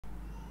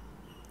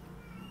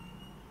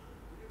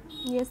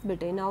Yes,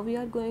 beta. Now we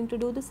are going to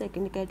do the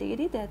second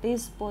category, that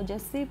is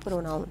possessive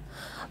pronoun.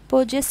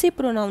 Possessive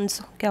pronouns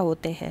क्या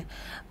होते हैं?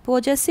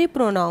 Possessive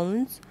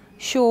pronouns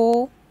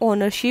show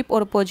ownership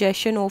और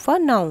possession of a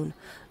noun.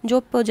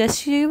 जो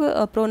possessive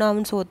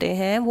pronouns होते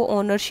हैं वो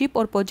ownership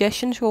और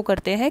possession show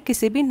करते हैं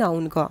किसी भी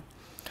noun का.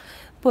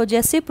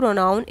 Possessive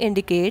pronoun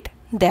indicate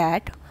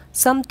that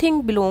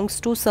something belongs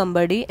to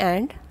somebody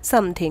and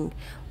something.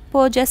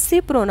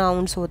 Possessive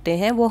pronounce होते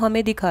हैं वो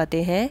हमें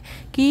दिखाते हैं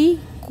कि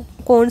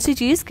कौन सी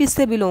चीज़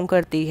किससे बिलोंग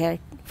करती है.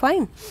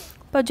 Fine.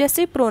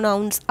 Possessive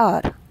pronouns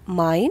are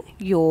mine,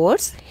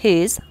 yours,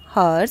 his,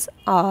 hers,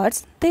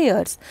 hours,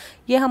 theirs.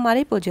 ये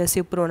हमारे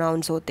पॉजेसिव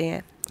प्रोनाउंस होते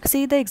हैं.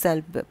 सी द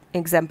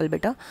एग्जाम्पल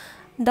बेटा.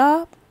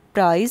 The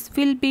prize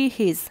will be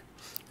his.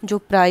 जो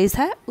प्राइज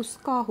है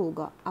उसका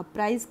होगा. अब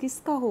प्राइज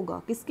किसका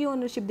होगा, किसकी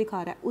ओनरशिप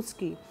दिखा रहा है,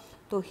 उसकी.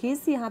 तो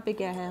हिज यहाँ पे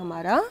क्या है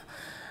हमारा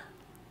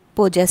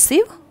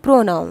possessive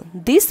pronoun.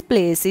 This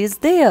place is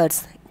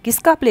theirs.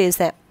 किसका प्लेस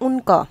है,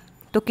 उनका.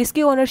 तो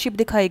किसकी ओनरशिप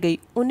दिखाई गई,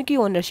 उनकी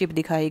ओनरशिप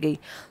दिखाई गई.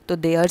 तो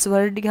देयर्स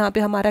वर्ड यहाँ पे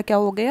हमारा क्या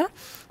हो गया,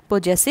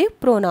 possessive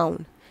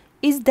pronoun.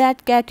 Is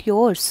that cat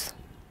yours.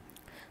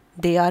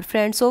 They are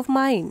friends of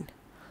mine.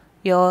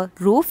 Your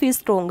roof is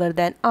stronger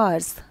then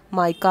hours.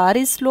 My car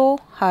is slow,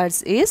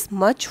 hers is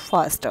much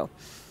faster.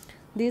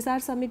 These are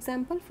some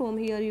examples from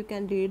here. You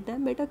can read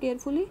them better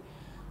carefully.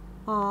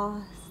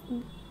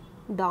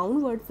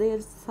 Downwards there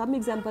some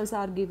examples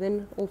are given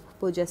of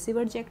possessive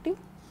adjective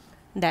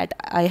that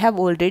I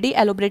have already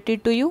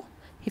elaborated to you.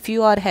 If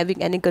you are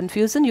having any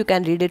confusion you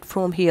can read it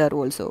from here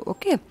also.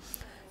 Okay,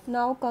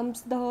 now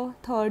comes the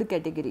third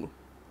category,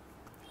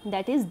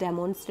 that is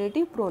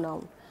demonstrative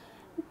pronoun.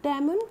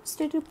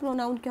 Demonstrative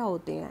pronoun क्या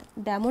होते हैं?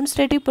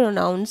 Demonstrative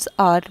pronouns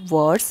are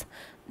words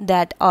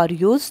that are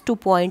used to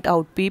point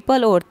out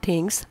people or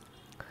things.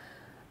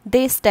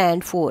 They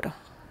stand for.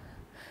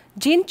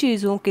 जिन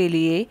चीज़ों के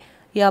लिए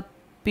या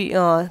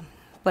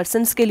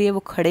persons के लिए वो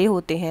खड़े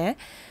होते हैं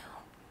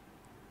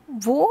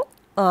वो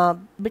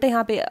बेटा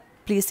यहाँ पे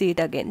please see it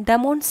again.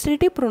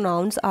 Demonstrative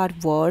pronouns are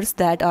words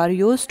that are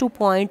used two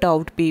point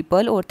out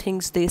people और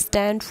थिंग्स दे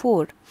स्टैंड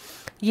फॉर.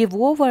 ये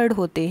वो वर्ड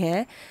होते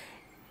हैं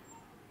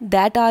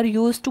that are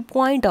used two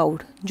point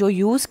out, जो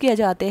यूज़ किए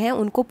जाते हैं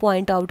उनको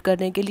पॉइंट आउट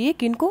करने के लिए.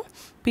 किनको,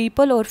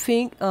 पीपल और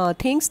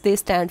things they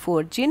stand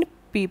for. Jin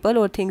people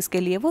और थिंग्स के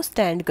लिए वो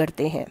स्टैंड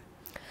करते हैं.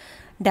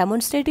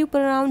 Demonstrative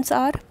pronouns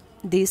are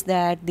this,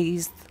 that,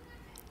 these,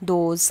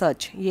 those,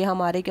 सच. ये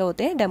हमारे क्या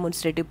होते हैं,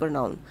 डेमोन्स्ट्रेटिव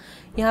प्रोनाउन.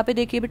 यहाँ पे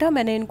देखिए बेटा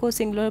मैंने इनको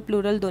सिंगुलर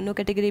प्लूरल दोनों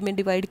कैटेगरी में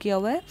डिवाइड किया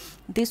हुआ है.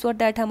 दिस और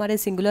दैट हमारे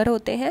सिंगुलर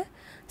होते हैं.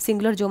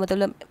 सिंगुलर जो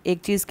मतलब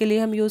एक चीज़ के लिए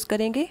हम यूज़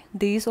करेंगे.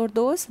 दिस और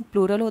दोज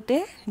प्लूरल होते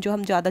हैं जो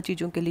हम ज़्यादा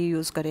चीज़ों के लिए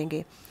यूज़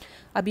करेंगे.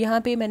 अब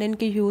यहाँ पे मैंने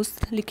इनके यूज़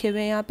लिखे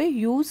हुए हैं. यहाँ पे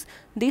use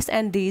this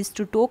and these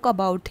two talk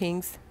about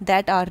things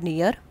that are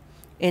near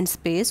in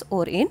space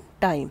और इन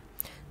टाइम.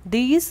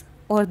 दीज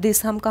और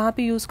दिस हम कहाँ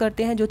पे यूज़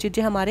करते हैं, जो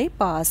चीज़ें हमारे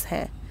पास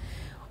हैं.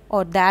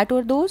 और दैट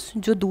और दोस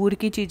जो दूर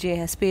की चीज़ें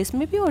हैं, स्पेस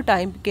में भी और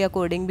टाइम के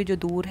अकॉर्डिंग भी जो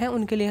दूर हैं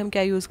उनके लिए हम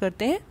क्या यूज़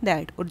करते हैं,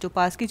 दैट. और जो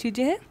पास की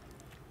चीज़ें हैं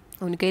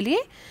उनके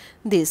लिए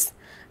दिस.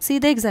 सी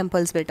द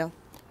एग्जाम्पल्स बेटा.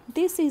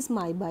 This is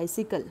my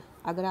bicycle.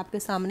 अगर आपके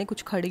सामने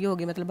कुछ खड़ी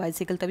होगी मतलब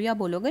बाइसिकल, तभी आप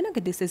बोलोगे ना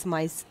कि this is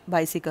my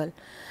bicycle.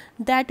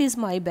 That is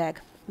my bag.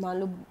 मान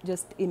लो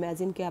जस्ट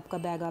इमेजिन कि आपका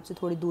बैग आपसे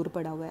थोड़ी दूर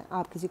पड़ा हुआ है.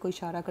 आप किसी को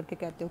इशारा करके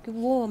कहते हो कि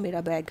वो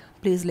मेरा बैग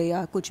प्लीज़ ले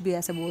आ, कुछ भी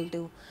ऐसे बोलते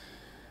हो.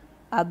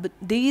 अब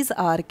these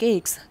are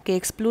cakes.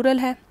 Cakes plural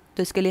है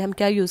तो इसके लिए हम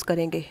क्या यूज़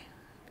करेंगे,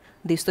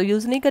 दिस तो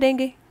यूज़ नहीं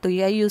करेंगे, तो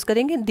यही यूज़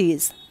करेंगे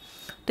दीज.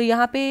 तो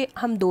यहाँ पे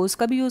हम दोज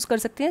का भी यूज़ कर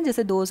सकते हैं,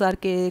 जैसे those are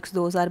cakes,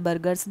 those are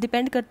burgers.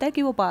 Depend करता है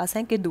कि वो पास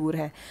हैं कि दूर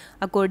हैं.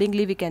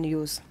 Accordingly we can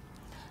use.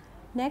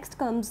 Next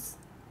comes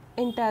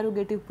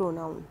interrogative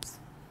pronounce.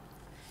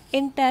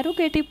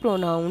 Interrogative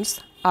pronouns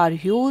are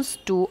use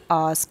to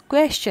ask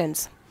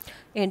questions.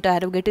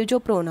 Interrogative जो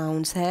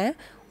प्रोनाउंस हैं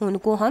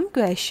उनको हम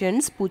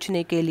क्वेश्चंस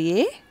पूछने के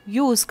लिए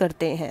यूज़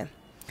करते हैं.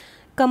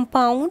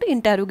 Compound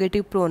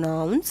interrogative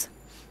pronounce,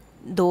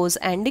 those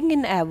ending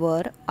in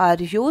ever,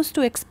 are use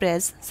to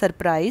express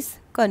surprise,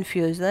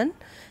 confusion,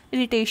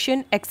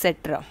 irritation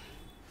etcetera.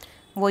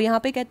 वो यहाँ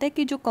पे कहते हैं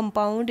कि जो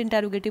कंपाउंड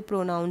इंटेरोगेटिव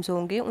प्रोनाउंस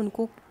होंगे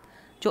उनको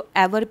जो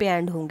एवर पे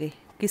एंड होंगे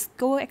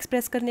किसको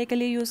एक्सप्रेस करने के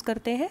लिए यूज़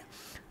करते हैं,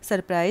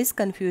 सरप्राइज,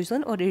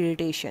 कन्फ्यूज़न और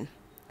इरिटेशन.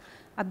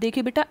 अब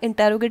देखिए बेटा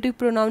इंटेरोगेटिव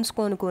प्रोनाउंस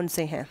कौन कौन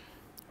से हैं.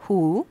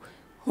 Who,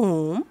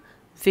 whom,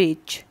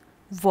 which,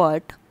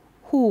 what,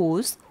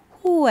 whose,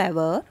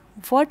 whoever,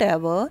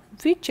 whatever,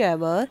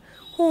 whichever,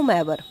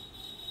 whomever.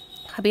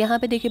 अब यहाँ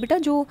पे देखिए बेटा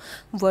जो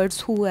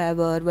words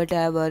whoever,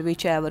 whatever,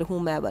 whichever,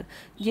 whomever,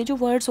 ये जो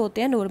वर्ड्स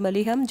होते हैं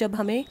नॉर्मली हम जब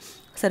हमें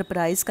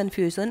सरप्राइज,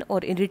 कन्फ्यूज़न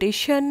और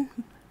इरिटेशन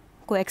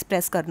को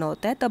एक्सप्रेस करना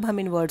होता है तब हम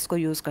इन वर्ड्स को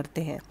यूज़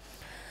करते हैं.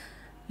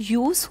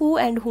 यूज़ हु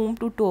एंड हुम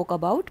टू टॉक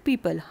अबाउट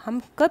पीपल.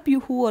 हम कब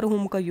हु और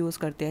हुम का यूज़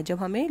करते हैं, जब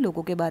हमें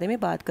लोगों के बारे में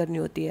बात करनी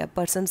होती है,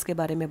 पर्सन्स के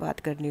बारे में बात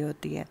करनी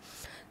होती है.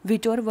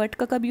 विच और वट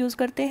का कब यूज़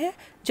करते हैं,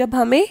 जब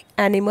हमें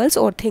एनिमल्स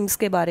और थिंग्स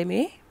के बारे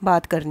में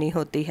बात करनी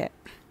होती है.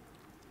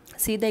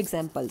 See the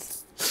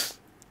examples.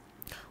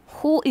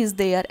 Who is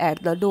there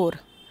at the door.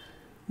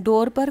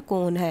 Door पर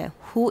कौन है,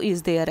 who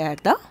is there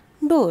at the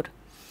door.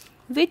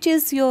 Which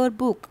is your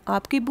book,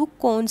 आपकी बुक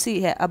कौन सी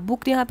है। अब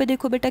बुक यहाँ पे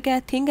देखो बेटा क्या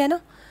है, थिंग है ना,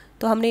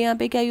 तो हमने यहाँ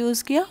पे क्या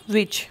यूज़ किया,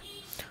 विच।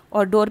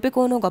 और डोर पे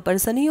कौन होगा,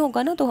 पर्सन ही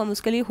होगा ना, तो हम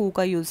उसके लिए हु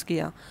का यूज़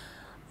किया।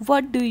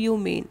 व्हाट डू यू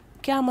मीन,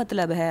 क्या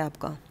मतलब है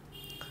आपका।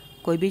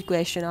 कोई भी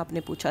क्वेश्चन आपने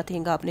पूछा,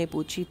 थिंग आपने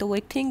पूछी, तो वो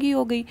एक थिंग ही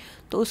हो गई,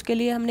 तो उसके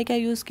लिए हमने क्या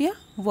यूज़ किया,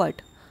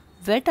 what.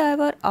 Wait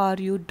ever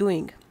R you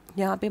doing,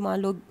 यहाँ पे मान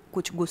लो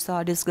कुछ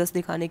गुस्सा डिस्गस्ट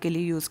दिखाने के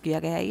लिए यूज़ किया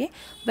गया है ये।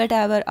 Wait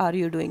ever R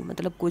you doing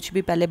मतलब कुछ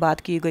भी पहले बात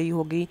की गई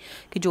होगी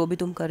कि जो भी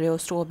तुम कर रहे हो,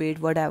 स्टॉप इट,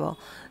 वट एवर।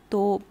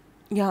 तो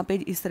यहाँ पे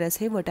इस तरह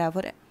से वट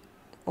एवर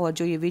और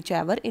जो ये विच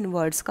एवर, इन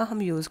वर्ड्स का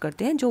हम यूज़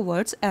करते हैं जो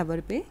वर्ड्स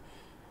एवर पे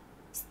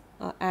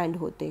एंड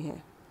होते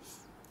हैं।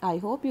 I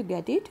hope you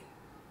get it.